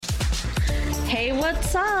Hey,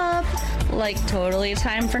 what's up? Like, totally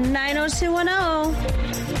time for 90210.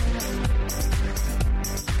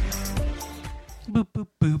 Boop, boop,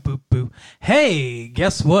 boop, boop, boop. Hey,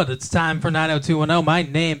 guess what? It's time for 90210. My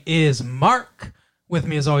name is Mark. With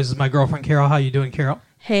me, as always, is my girlfriend, Carol. How you doing, Carol?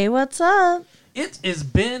 Hey, what's up? It has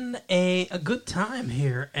been a good time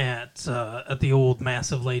here at the old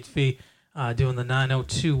Massive Late Fee doing the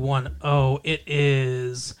 90210. It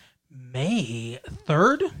is May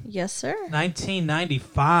 3rd, Yes, sir.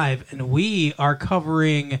 1995, and we are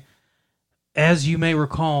covering, as you may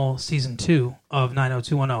recall, Season 2 of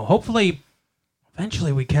 90210. Hopefully,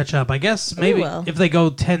 eventually we catch up. I guess maybe if they go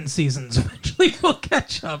 10 seasons, eventually we'll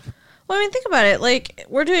catch up. Well, I mean, think about it. Like,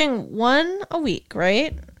 we're doing one a week,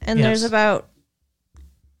 right? And there's about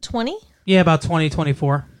 20? Yeah, about 20,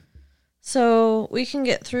 24. So we can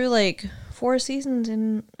get through, like, 4 seasons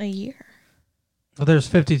in a year. Well, there's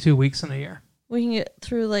 52 weeks in a year. We can get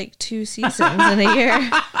through, like, 2 seasons in a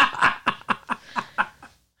year.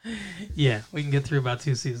 Yeah, we can get through about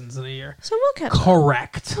 2 seasons in a year. So we'll catch up.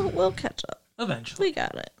 Correct. We'll catch up. Eventually. We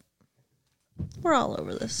got it. We're all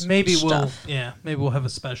over this Maybe stuff. maybe we'll have a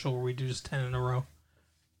special where we do just 10 in a row.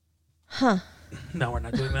 Huh. No, we're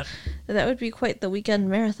not doing that. That would be quite the weekend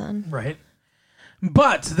marathon. Right.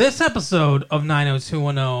 But this episode of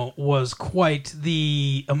 90210 was quite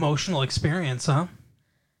the emotional experience, huh?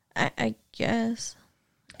 I guess.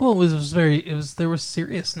 Well, there was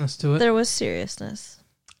seriousness to it. There was seriousness.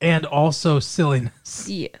 And also silliness.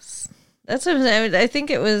 Yes. That's what I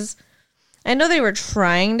think it was. I know they were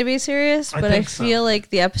trying to be serious, but I feel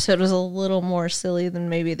like the episode was a little more silly than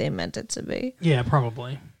maybe they meant it to be. Yeah,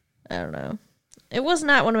 probably. I don't know. It was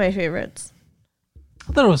not one of my favorites.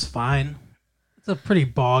 I thought it was fine. It's a pretty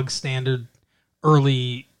bog standard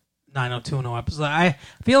early 90210 episode. I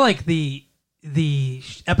feel like the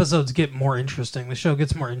episodes get more interesting. The show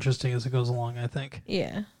gets more interesting as it goes along, I think.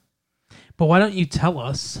 Yeah. But why don't you tell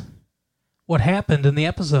us what happened in the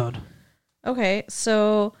episode? Okay,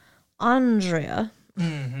 so Andrea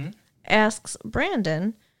asks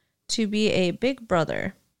Brandon to be a big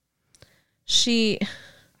brother. She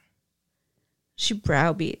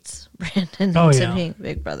browbeats Brandon into being a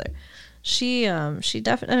big brother. She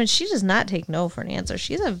definitely, I mean, she does not take no for an answer.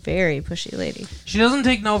 She's a very pushy lady. She doesn't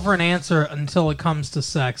take no for an answer until it comes to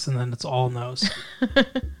sex, and then it's all no's.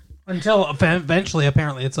 Until eventually,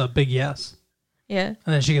 apparently, it's a big yes. Yeah. And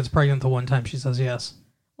then she gets pregnant the one time she says yes.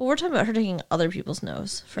 Well, we're talking about her taking other people's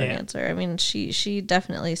no's for an answer. I mean, she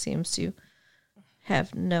definitely seems to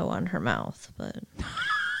have no on her mouth, but...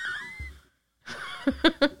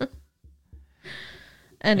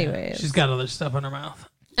 Anyways. Yeah, she's got other stuff in her mouth.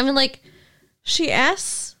 I mean, like, she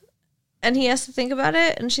asks, and he has to think about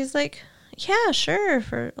it, and she's like, yeah, sure,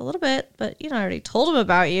 for a little bit, but, I already told him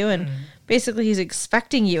about you, and basically he's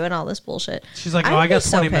expecting you and all this bullshit. She's like, I got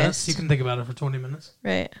 20 minutes. You can think about it for 20 minutes.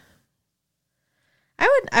 Right.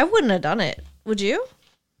 I wouldn't have done it. Would you?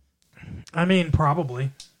 I mean,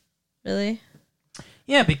 probably. Really?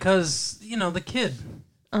 Yeah, because, the kid.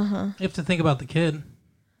 Uh-huh. You have to think about the kid.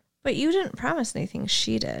 But you didn't promise anything.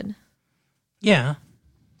 She did. Yeah.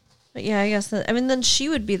 But yeah, I guess then she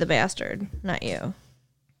would be the bastard, not you.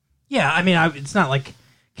 Yeah, I mean, it's not like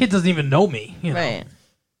kid doesn't even know me, Right.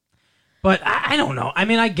 But I don't know. I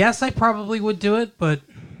mean, I guess I probably would do it, but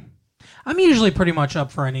I'm usually pretty much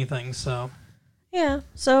up for anything, so. Yeah.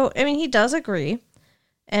 So, I mean, he does agree.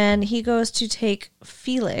 And he goes to take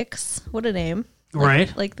Felix. What a name.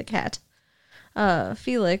 Right. Like the cat.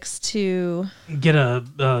 Felix to... Get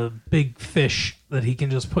a big fish that he can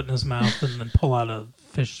just put in his mouth and then pull out a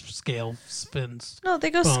fish scale spins. No, they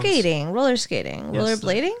go skating. Roller skating. Yes,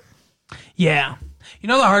 rollerblading? Yeah. You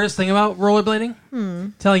know the hardest thing about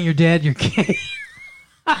rollerblading? Telling your dad you're gay.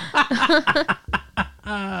 Oh,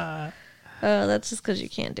 that's just because you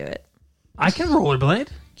can't do it. I can rollerblade.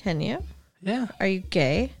 Can you? Yeah. Are you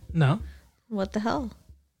gay? No. What the hell?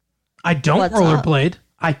 I don't rollerblade.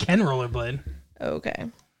 I can rollerblade. Okay.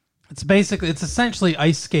 It's essentially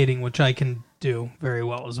ice skating, which I can do very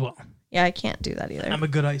well as well. Yeah, I can't do that either. I'm a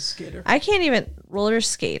good ice skater. I can't even roller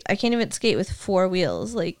skate. I can't even skate with 4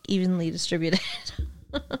 wheels, like evenly distributed.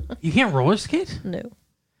 You can't roller skate? No.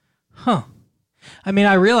 Huh. I mean,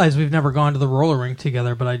 I realize we've never gone to the roller rink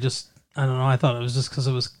together, but I don't know. I thought it was just because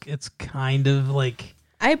it's kind of like...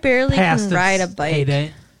 I barely can ride a bike.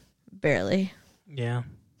 Heyday. Barely. Yeah.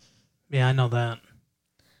 Yeah, I know that.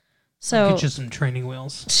 So I'll get you some training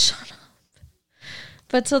wheels. Shut up.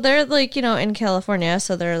 But so they're like, in California,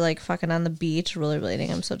 so they're like fucking on the beach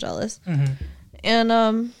rollerblading. I'm so jealous. Mm-hmm.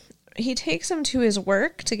 And he takes him to his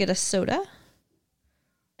work to get a soda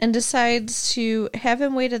and decides to have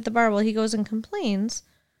him wait at the bar while he goes and complains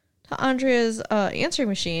Andrea's answering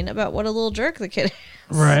machine about what a little jerk the kid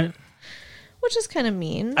is. Right. Which is kind of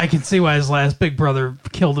mean. I can see why his last big brother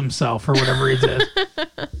killed himself or whatever he did.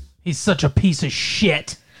 He's such a piece of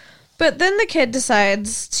shit. But then the kid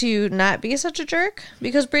decides to not be such a jerk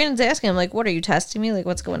because Brandon's asking him, like, what are you testing me? Like,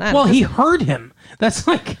 what's going on? Well, he heard him. That's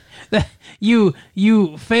like that. You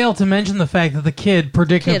fail to mention the fact that the kid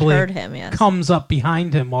predictably heard him, yes. comes up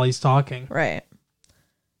behind him while he's talking. Right.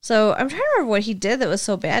 So I'm trying to remember what he did that was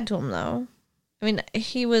so bad to him, though. I mean,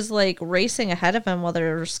 he was like racing ahead of him while they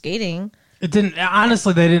were skating. It didn't.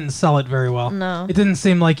 Honestly, they didn't sell it very well. No. It didn't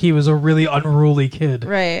seem like he was a really unruly kid.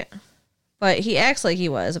 Right. But he acts like he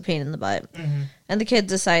was a pain in the butt. Mm-hmm. And the kid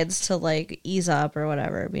decides to, like, ease up or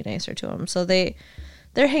whatever, be nicer to him. So they're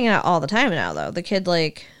hanging out all the time now, though. The kid,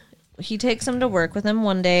 like, he takes him to work with him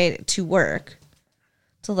one day to work,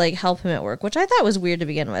 to, like, help him at work, which I thought was weird to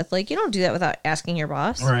begin with. Like, you don't do that without asking your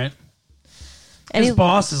boss. Right. And his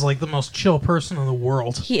boss is, like, the most chill person in the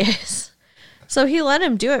world. He is. So he let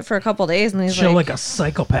him do it for a couple days, and he's chill like a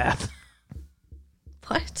psychopath.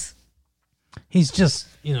 What? He's just,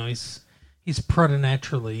 he's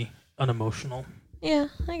preternaturally unemotional. Yeah,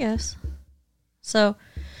 I guess. So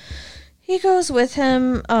he goes with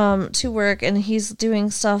him to work, and he's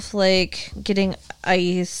doing stuff like getting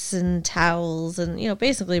ice and towels and,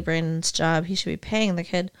 basically Brandon's job. He should be paying the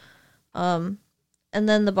kid. And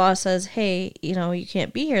then the boss says, hey, you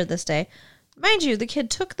can't be here this day. Mind you, the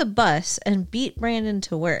kid took the bus and beat Brandon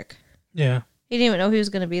to work. Yeah. He didn't even know he was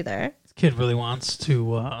going to be there. Kid really wants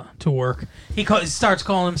to work. He starts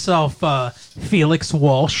calling himself Felix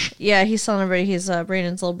Walsh. Yeah, he's telling everybody he's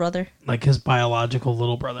Brandon's little brother. Like his biological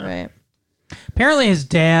little brother. Right. Apparently his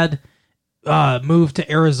dad moved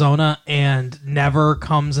to Arizona and never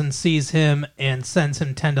comes and sees him and sends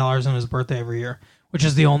him $10 on his birthday every year, which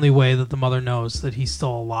is the only way that the mother knows that he's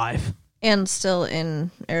still alive. And still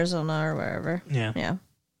in Arizona or wherever. Yeah. Yeah.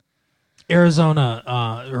 Arizona,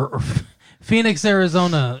 or Phoenix,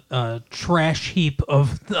 Arizona, trash heap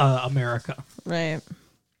of America. Right.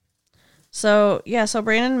 So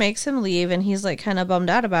Brandon makes him leave, and he's, like, kind of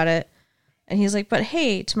bummed out about it. And he's like, but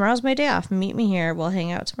hey, tomorrow's my day off. Meet me here. We'll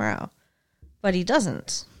hang out tomorrow. But he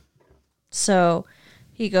doesn't. So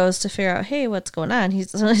he goes to figure out, hey, what's going on?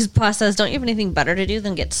 His boss says, don't you have anything better to do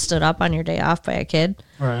than get stood up on your day off by a kid?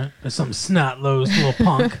 Right. Some snot-nosed little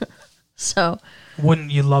punk. So...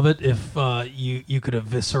 Wouldn't you love it if you could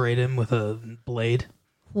eviscerate him with a blade?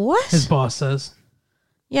 What? His boss says.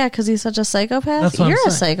 Yeah, because he's such a psychopath. That's what You're I'm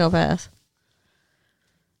a psychopath.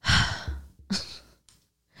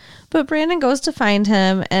 But Brandon goes to find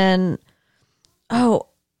him, and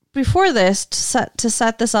before this, to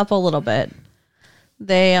set this up a little bit,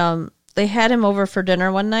 they had him over for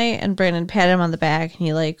dinner one night, and Brandon patted him on the back, and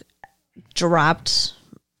he, like, dropped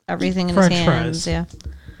everything in French his hands. fries. Yeah.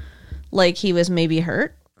 Like he was maybe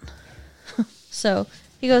hurt. So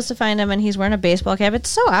he goes to find him, and he's wearing a baseball cap. It's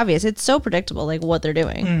so obvious. It's so predictable, like, what they're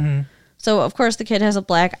doing. Mm-hmm. So, of course, the kid has a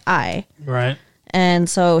black eye. Right. And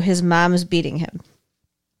so his mom is beating him.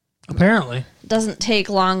 Apparently. It doesn't take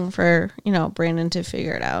long for, Brandon to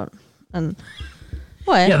figure it out. And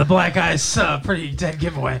what? Yeah, the black eye's pretty dead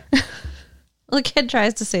giveaway. The kid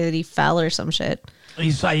tries to say that he fell or some shit.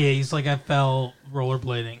 He's like, I fell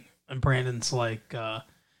rollerblading. And Brandon's like...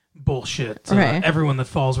 bullshit. Right. Everyone that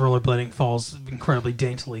falls rollerblading falls incredibly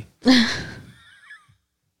daintily.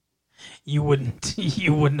 You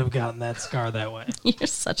wouldn't have gotten that scar that way. You're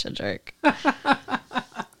such a jerk.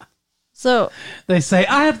 So they say,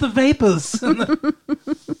 I have the vapors.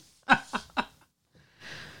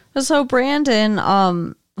 So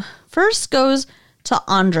Brandon first goes to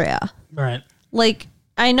Andrea. Right. Like,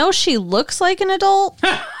 I know she looks like an adult.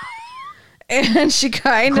 And she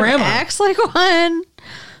kind of acts like one.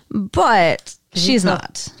 But she's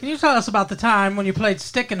not. Can you tell us about the time when you played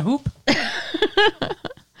stick and hoop?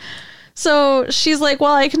 So she's like,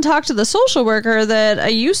 well, I can talk to the social worker that I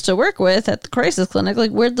used to work with at the crisis clinic.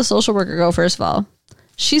 Like, where'd the social worker go, first of all?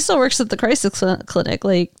 She still works at the crisis clinic.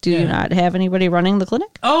 Like, do you not have anybody running the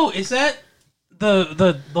clinic? Oh, is that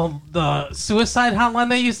the suicide hotline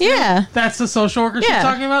they used to do? That's the social worker she's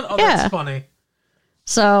talking about? Oh, that's funny.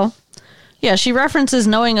 So, yeah, she references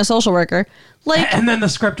knowing a social worker. Like, and then the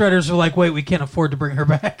scriptwriters are like, wait, we can't afford to bring her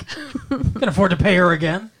back. Can't afford to pay her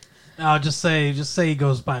again. No, just say he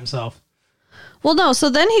goes by himself. Well, no.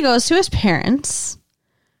 So then he goes to his parents,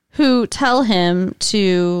 who tell him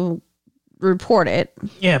to report it.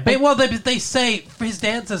 Yeah, well, they say, his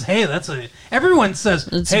dad says, hey, everyone says,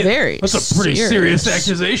 that's a pretty serious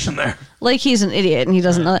accusation there. Like he's an idiot and he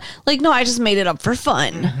doesn't know that. Like, no, I just made it up for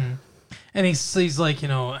fun. Mm-hmm. And he's like,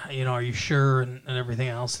 are you sure? And everything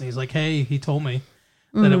else. And he's like, hey, he told me.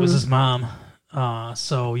 that it was his mom.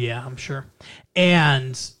 So yeah, I'm sure.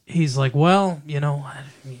 And he's like, well, you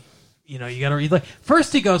gotta like.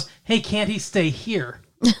 First he goes, hey, can't he stay here?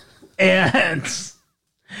 And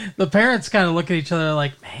the parents kind of look at each other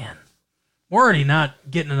like, man, we're already not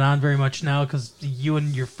getting it on very much now because you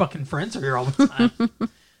and your fucking friends are here all the time.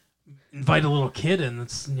 Invite a little kid and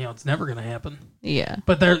it's never gonna happen. Yeah.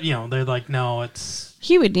 But they're like, no,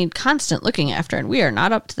 he would need constant looking after, and we are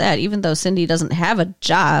not up to that, even though Cindy doesn't have a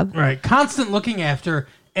job. Right. Constant looking after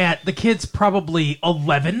at the kid's probably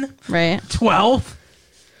 11. Right. 12.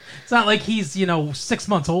 It's not like he's, 6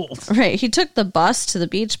 months old. Right. He took the bus to the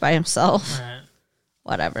beach by himself. Right.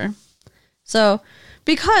 Whatever. So,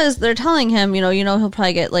 because they're telling him, he'll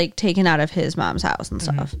probably get like taken out of his mom's house and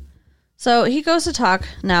stuff. So he goes to talk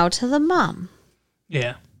now to the mom.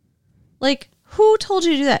 Yeah. Like, who told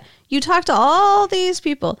you to do that? You talked to all these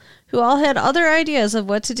people who all had other ideas of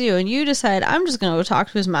what to do, and you decide, I'm just going to go talk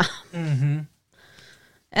to his mom. Mm-hmm.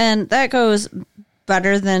 And that goes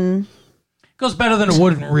better than... Goes better than it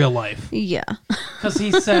would in real life. Yeah. Because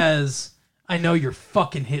he says, I know you're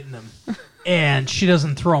fucking hitting him. And she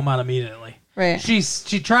doesn't throw him out immediately. Right. She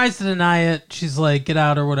tries to deny it. She's like, get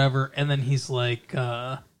out or whatever. And then he's like...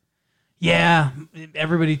 yeah,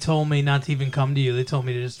 everybody told me not to even come to you. They told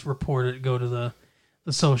me to just report it, go to the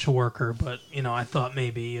social worker. But, I thought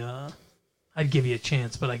maybe I'd give you a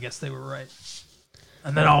chance, but I guess they were right.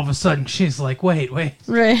 And then all of a sudden, she's like, wait.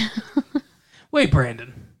 Right. Wait,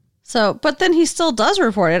 Brandon. So, but then he still does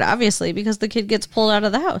report it, obviously, because the kid gets pulled out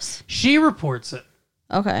of the house. She reports it.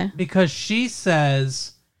 Okay. Because she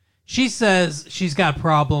says she's got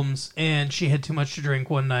problems, and she had too much to drink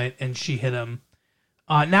one night, and she hit him.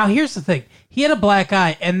 Now, here's the thing. He had a black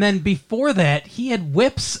eye, and then before that, he had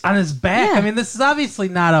whips on his back. Yeah. I mean, this is obviously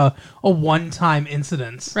not a one-time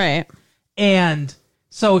incident. Right. And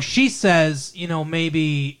so she says,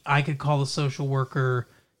 maybe I could call the social worker,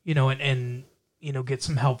 and get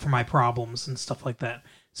some help for my problems and stuff like that.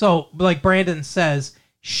 So, like Brandon says,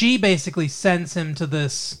 she basically sends him to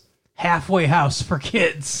this halfway house for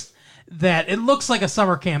kids that it looks like a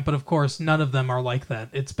summer camp, but of course, none of them are like that.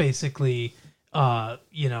 It's basically... a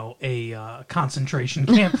concentration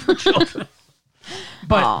camp for children.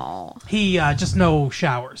 But he just no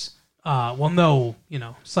showers. No,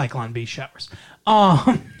 Cyclone B showers.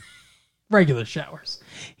 Regular showers.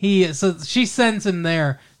 So she sends him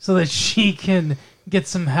there so that she can get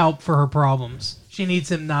some help for her problems. She needs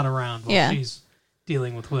him not around while she's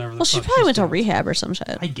dealing with whatever. Well, she probably went to rehab or some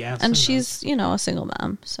shit. I guess. And she's, a single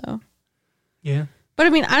mom, so. Yeah. But I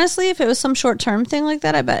mean, honestly, if it was some short-term thing like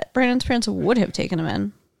that, I bet Brandon's parents would have taken him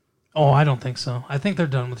in. Oh, I don't think so. I think they're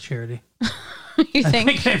done with charity. You think? I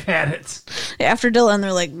think they've had it. After Dylan,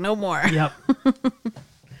 they're like, no more. Yep.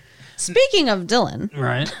 Speaking of Dylan.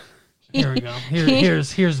 Right. Here we go.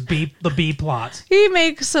 Here's the B plot. He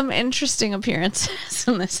makes some interesting appearances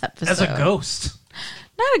in this episode. As a ghost.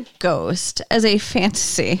 Not a ghost, as a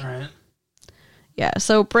fantasy. Right. Yeah,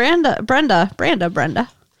 so Brenda is Branda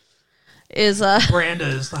is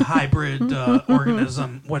the hybrid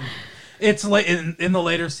organism. When it's late in the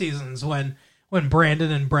later seasons when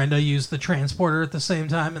Brandon and Brenda use the transporter at the same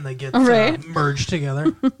time and they get merged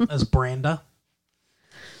together as Branda.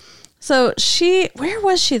 So where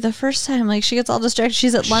was she the first time? Like she gets all distracted.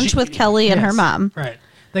 She's at lunch with Kelly and her mom. Right.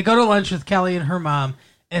 They go to lunch with Kelly and her mom,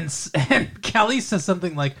 and Kelly says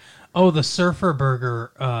something like, "Oh, the Surfer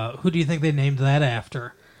Burger. Who do you think they named that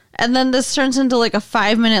after?" And then this turns into like a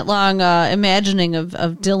 5-minute long imagining of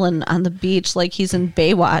Dylan on the beach like he's in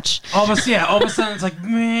Baywatch. All of a sudden it's like,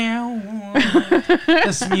 meow.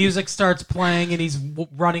 This music starts playing and he's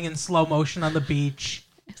running in slow motion on the beach.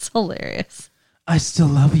 It's hilarious. I still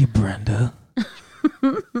love you, Brenda.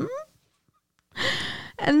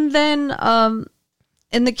 And then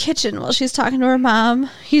in the kitchen while she's talking to her mom,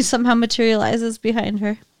 he somehow materializes behind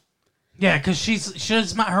her. Yeah, because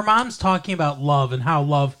her mom's talking about love and how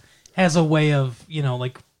love has a way of,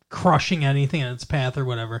 like crushing anything in its path or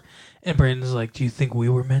whatever. And Brandon's like, do you think we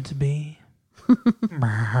were meant to be?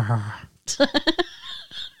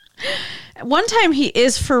 One time he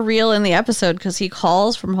is for real in the episode because he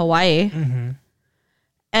calls from Hawaii. Mm-hmm.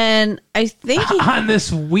 And I think on this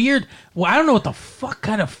weird, I don't know what the fuck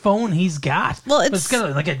kind of phone he's got. Well, it's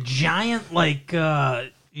got like a giant like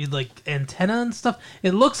antenna and stuff.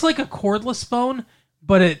 It looks like a cordless phone,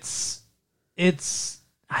 but it's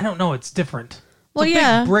I don't know. It's different. Well, it's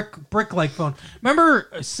a big brick-like phone. Remember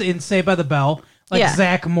in Saved by the Bell,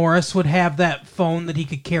 Zach Morris would have that phone that he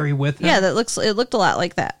could carry with him. Yeah, it looked a lot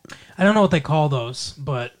like that. I don't know what they call those,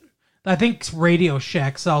 but I think Radio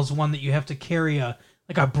Shack sells one that you have to carry a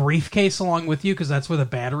a briefcase along with you because that's where the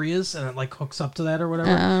battery is, and it like hooks up to that or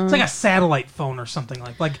whatever. It's like a satellite phone or something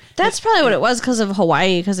like. That's probably what it was because of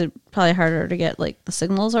Hawaii, because it's probably harder to get like the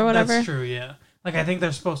signals or whatever. That's true. Yeah. Like I think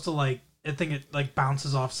they're supposed to I think it like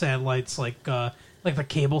bounces off satellites like the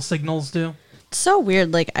cable signals do. It's so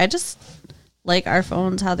weird. Like I just like our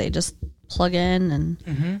phones, how they just plug in,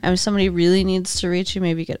 and if somebody really needs to reach you,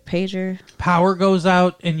 maybe get a pager. Power goes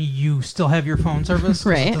out and you still have your phone service.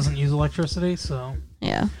 Right. It doesn't use electricity, so.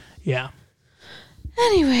 Yeah. Yeah.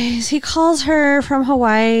 Anyways, he calls her from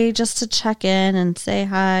Hawaii just to check in and say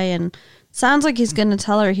hi, and sounds like he's going to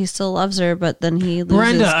tell her he still loves her, but then he loses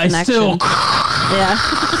Brenda, connection. I still... Yeah.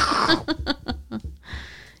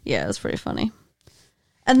 Yeah, it's pretty funny.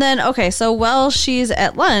 And then, okay, so while she's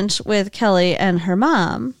at lunch with Kelly and her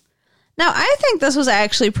mom, now I think this was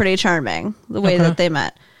actually pretty charming, the way that they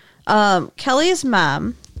met. Kelly's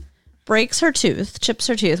mom breaks her tooth, chips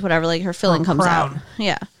her tooth, whatever, like her filling comes out.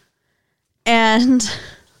 Yeah. And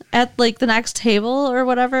at like the next table or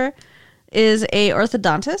whatever is a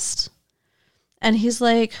orthodontist. And he's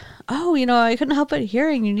like, oh, I couldn't help but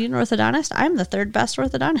hearing you need an orthodontist. I'm the third best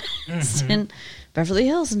orthodontist in Beverly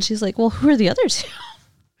Hills. And she's like, well, who are the other two?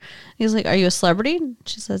 He's like, are you a celebrity? And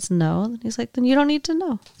she says, no. And he's like, then you don't need to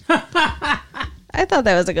know. I thought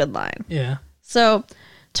that was a good line. Yeah. So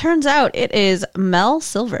turns out it is Mel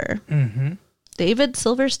Silver. Mm-hmm. David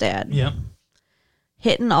Silver's dad. Yep.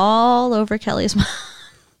 Hitting all over Kelly's mom.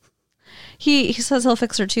 He says he'll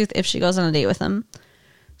fix her tooth if she goes on a date with him.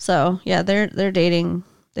 So, yeah, they're dating.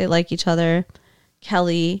 They like each other.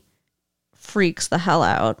 Kelly freaks the hell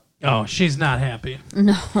out. Oh, she's not happy.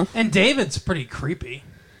 No. And David's pretty creepy.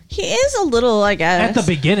 He is a little, I guess. At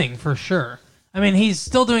the beginning, for sure. I mean, he's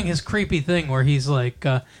still doing his creepy thing where he's like,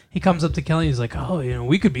 he comes up to Kelly, he's like, oh,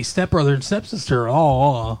 we could be stepbrother and stepsister.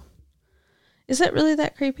 Oh. Is it really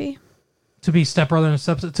that creepy? To be stepbrother and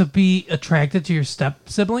stepsister? To be attracted to your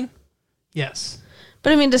step-sibling? Yes.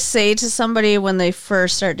 But I mean, to say to somebody when they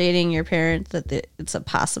first start dating your parents that it's a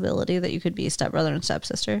possibility that you could be stepbrother and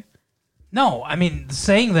stepsister? No, I mean,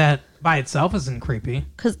 saying that by itself isn't creepy.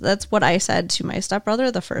 Because that's what I said to my stepbrother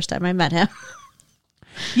the first time I met him.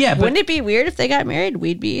 Yeah, but... Wouldn't it be weird if they got married?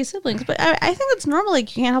 We'd be siblings. But I think it's normal.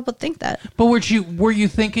 Like, you can't help but think that. But were you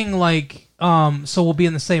thinking, like, so we'll be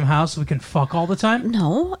in the same house so we can fuck all the time?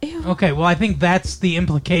 No. Ew. Okay, well, I think that's the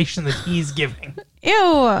implication that he's giving.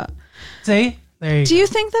 Ew. See? There you Do you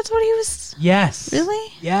think that's what he was... Yes.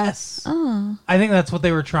 Really? Yes. Oh. I think that's what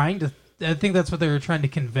they were trying to... I think that's what they were trying to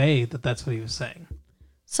convey, that's what he was saying.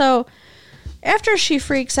 So, after she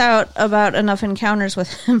freaks out about enough encounters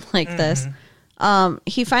with him like this,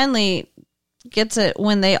 he finally gets it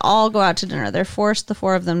when they all go out to dinner. They're forced, the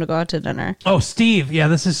four of them, to go out to dinner. Oh, Steve. Yeah,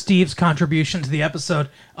 this is Steve's contribution to the episode.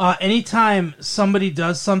 Anytime somebody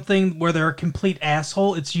does something where they're a complete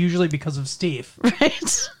asshole, it's usually because of Steve.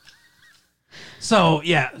 Right. So,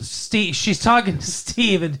 yeah, Steve. She's talking to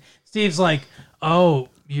Steve, and Steve's like, oh...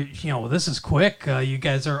 this is quick. You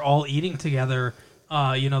guys are all eating together.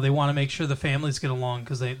 They want to make sure the families get along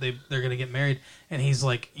because they're going to get married. And he's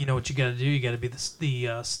like, you know what you got to do? You got to be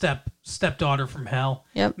the stepdaughter from hell.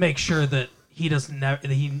 Yep. Make sure that he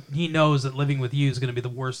knows that living with you is going to be the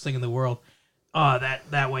worst thing in the world.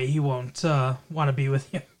 That way he won't want to be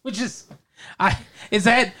with you. Which is,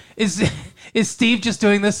 is Steve just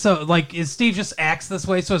doing this so like is Steve just acts this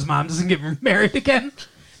way so his mom doesn't get married again?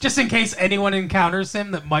 Just in case anyone encounters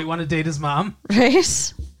him that might want to date his mom.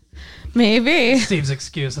 Right? Maybe. Steve's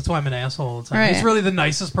excuse. That's why I'm an asshole all the time. Right. He's really the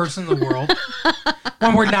nicest person in the world.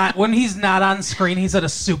 When he's not on screen, he's at a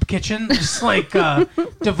soup kitchen, just like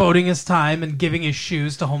devoting his time and giving his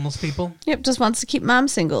shoes to homeless people. Yep, just wants to keep mom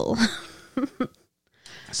single.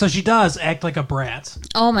 So she does act like a brat.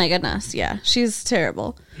 Oh my goodness, yeah. She's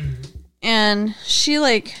terrible. Mm-hmm. And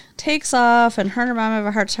she takes off and her mom have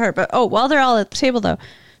a heart to heart. But while they're all at the table though,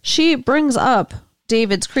 she brings up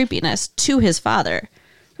David's creepiness to his father,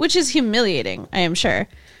 which is humiliating, I am sure.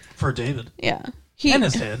 For David. Yeah. And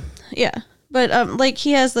his dad. Yeah. But,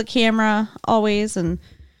 he has the camera always, and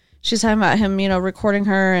she's talking about him, recording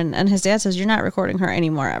her, and his dad says, you're not recording her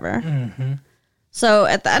anymore, ever. Mm-hmm. So,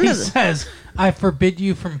 at the end he says, I forbid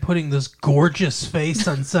you from putting this gorgeous face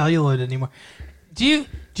on celluloid anymore. Do you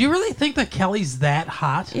really think that Kelly's that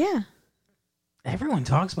hot? Yeah. Everyone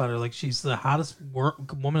talks about her like she's the hottest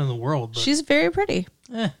woman in the world. But... She's very pretty.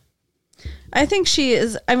 I think she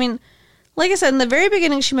is. I mean, like I said, in the very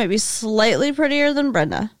beginning, she might be slightly prettier than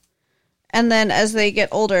Brenda. And then as they get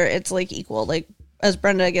older, it's equal. Like, as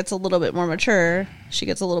Brenda gets a little bit more mature, she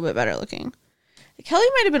gets a little bit better looking. Kelly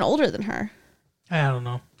might have been older than her. I don't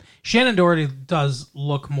know. Shannon Doherty does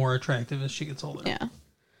look more attractive as she gets older. Yeah.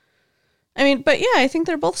 I mean, but yeah, I think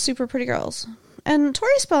they're both super pretty girls. And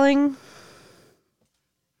Tori Spelling...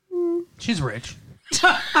 She's rich.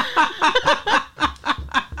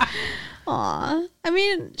 Aw. I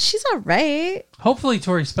mean, she's all right. Hopefully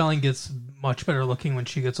Tori Spelling gets much better looking when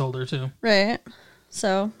she gets older, too. Right.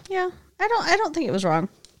 So, yeah. I don't think it was wrong.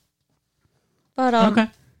 But, okay.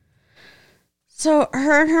 So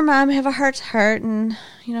her and her mom have a heart-to-heart, and,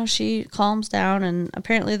 you know, she calms down, and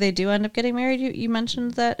apparently they do end up getting married. You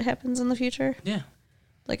mentioned that happens in the future? Yeah.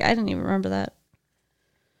 Like, I didn't even remember that.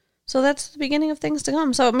 So that's the beginning of things to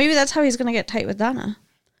come. So maybe that's how he's going to get tight with Donna.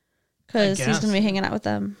 Because he's going to be hanging out with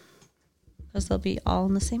them. Because they'll be all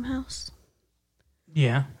in the same house.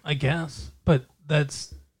 Yeah, I guess. But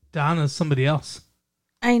Donna's somebody else.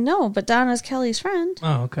 I know, but Donna's Kelly's friend.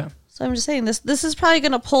 Oh, okay. So I'm just saying, this is probably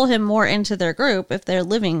going to pull him more into their group if they're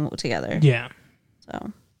living together. Yeah.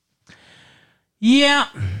 So. Yeah.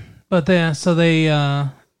 But they,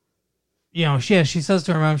 you know, she says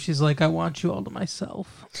to her mom, she's like, I want you all to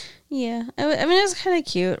myself. Yeah. I mean, it was kind of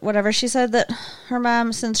cute. Whatever. She said that her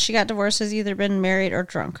mom, since she got divorced, has either been married or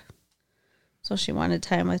drunk. So she wanted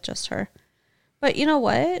time with just her. But you know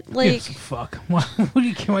what? Like, fuck. Why do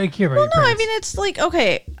you care about your parents? I mean, it's like,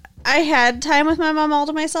 okay, I had time with my mom all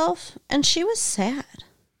to myself, and she was sad.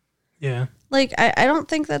 Yeah. Like, I don't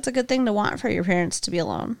think that's a good thing to want for your parents to be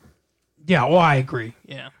alone. Yeah, well, I agree.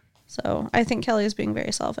 Yeah. So I think Kelly is being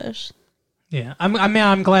very selfish. Yeah.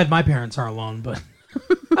 I'm glad my parents are alone, but...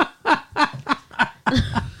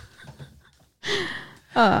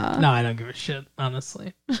 No, I don't give a shit,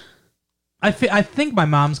 honestly. I think my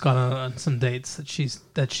mom's gone on some dates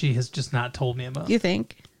that she has just not told me about. You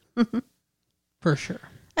think? For sure.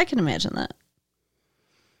 I can imagine that.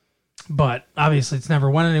 But obviously it's never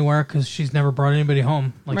went anywhere because she's never brought anybody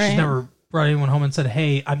home. Like, she's never brought anyone home and said,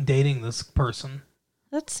 hey, I'm dating this person.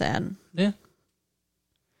 That's sad. Yeah.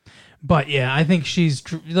 But yeah, I think she's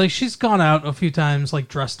gone out a few times, like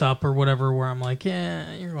dressed up or whatever, where I'm like,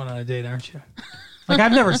 yeah, you're going on a date, aren't you? Like,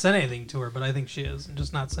 I've never said anything to her, but I think she is. I'm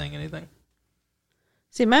just not saying anything.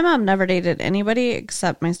 See, my mom never dated anybody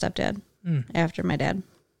except my stepdad after my dad.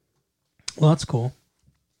 Well, that's cool.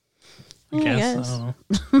 I guess. I don't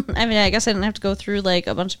know. I mean, I guess I didn't have to go through like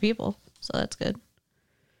a bunch of people, so that's good.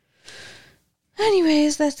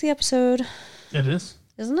 Anyways, that's the episode. It is.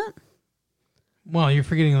 Isn't it? Well, you're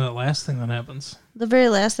forgetting that last thing that happens. The very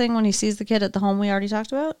last thing when he sees the kid at the home we already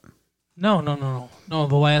talked about? No.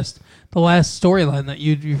 The last storyline that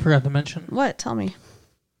you forgot to mention. What? Tell me.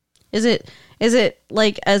 Is it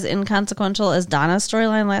like as inconsequential as Donna's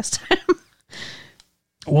storyline last time?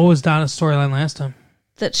 What was Donna's storyline last time?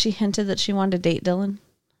 That she hinted that she wanted to date Dylan.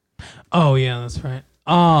 Oh yeah, that's right.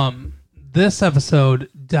 This episode,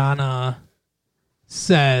 Donna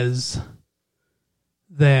says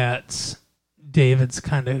that David's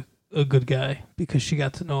kind of a good guy because she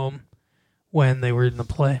got to know him when they were in the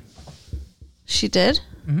play. She did?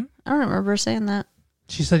 Mm-hmm. I don't remember her saying that.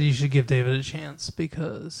 She said you should give David a chance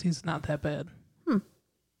because he's not that bad.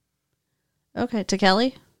 Okay, to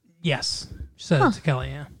Kelly? Yes. She said it to Kelly,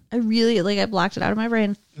 yeah. I blocked it out of my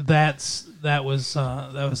brain. That was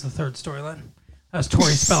the third storyline. That was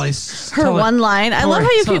Tori Spelly's her one line. I love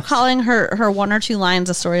how you keep calling her one or two lines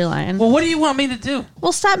a storyline. Well, what do you want me to do?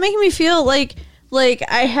 Well, stop making me feel like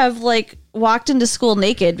I have walked into school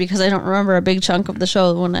naked because I don't remember a big chunk of the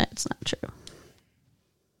show when it's not true.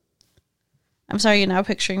 I'm sorry, you're now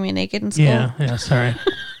picturing me naked in school? Yeah, sorry.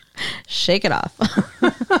 Shake it off.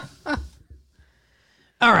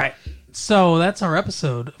 All right. So that's our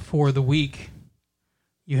episode for the week.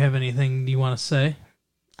 You have anything you want to say?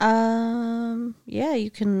 Yeah, you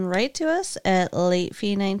can write to us at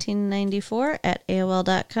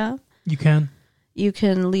latefee1994@AOL.com. You can. You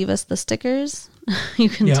can leave us the stickers. You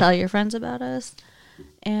can tell your friends about us.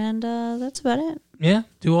 And that's about it. Yeah,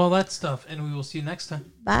 do all that stuff. And we will see you next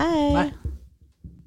time. Bye. Bye.